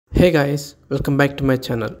Hey guys, welcome back to my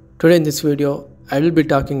channel. Today in this video, I will be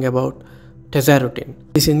talking about Tazarotene.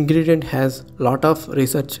 This ingredient has lot of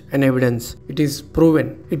research and evidence. It is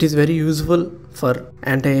proven. It is very useful for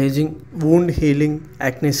anti-aging, wound healing,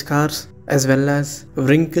 acne scars, as well as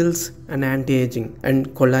wrinkles and anti-aging and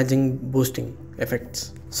collagen boosting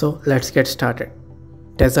effects. So let's get started.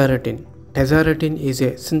 Tazarotene. Tazarotene is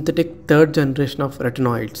a synthetic third generation of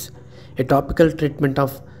retinoids, a topical treatment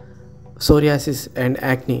of psoriasis and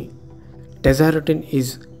acne. Tazarotene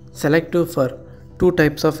is selective for two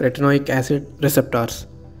types of retinoic acid receptors,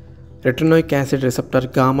 retinoic acid receptor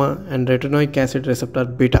gamma and retinoic acid receptor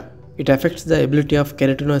beta. It affects the ability of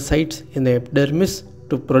keratinocytes in the epidermis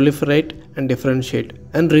to proliferate and differentiate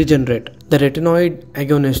and regenerate. The retinoid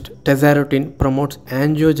agonist Tazarotene promotes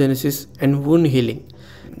angiogenesis and wound healing.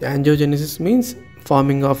 Angiogenesis means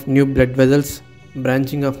forming of new blood vessels,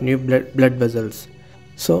 branching of new blood vessels.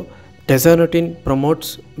 So Tazarotene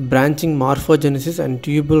promotes branching morphogenesis and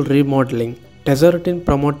tubule remodeling. Tazarotene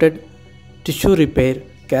promoted tissue repair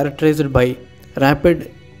characterized by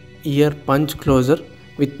rapid ear punch closure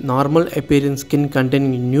with normal appearing skin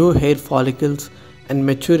containing new hair follicles and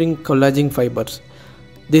maturing collagen fibers.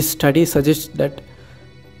 This study suggests that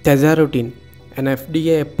Tazarotene, an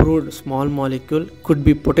FDA approved small molecule, could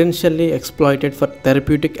be potentially exploited for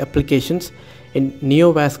therapeutic applications in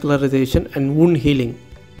neovascularization and wound healing.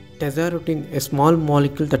 Tazarotene, a small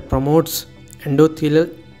molecule that promotes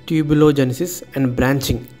endothelial tubulogenesis and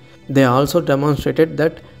branching. They also demonstrated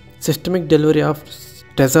that systemic delivery of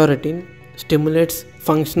Tazarotene stimulates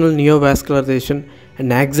functional neovascularization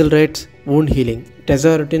and accelerates wound healing.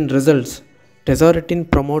 Tazarotene results.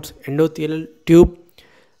 Tazarotene promotes endothelial tube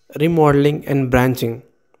remodeling and branching.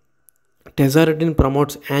 Tazarotene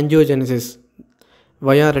promotes angiogenesis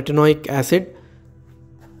via retinoic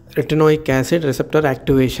acid receptor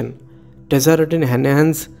activation. Tazarotene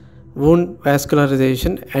enhances wound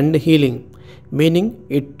vascularization and healing, meaning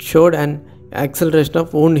it showed an acceleration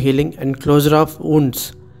of wound healing and closure of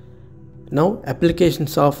wounds. Now,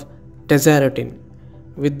 applications of Tazarotene.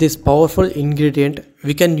 With this powerful ingredient,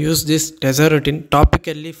 we can use this Tazarotene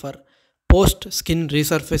topically for post-skin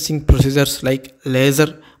resurfacing procedures like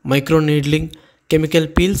laser, microneedling, chemical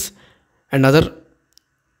peels, and other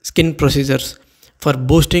skin procedures. For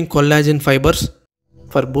boosting collagen fibers,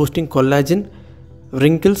 for boosting collagen,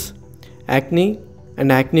 wrinkles, acne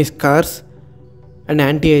and acne scars, and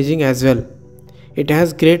anti-aging as well. It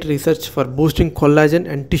has great research for boosting collagen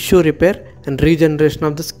and tissue repair and regeneration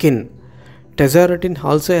of the skin. Tazarotene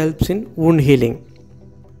also helps in wound healing.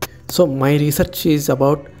 So my research is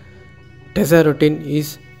about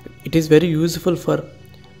Tazarotene it is very useful for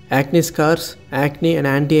acne scars, acne and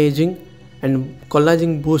anti-aging and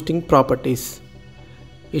collagen boosting properties.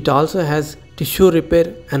 It also has tissue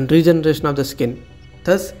repair and regeneration of the skin.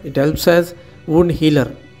 Thus, it helps as wound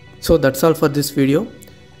healer. So that's all for this video.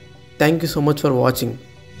 Thank you so much for watching.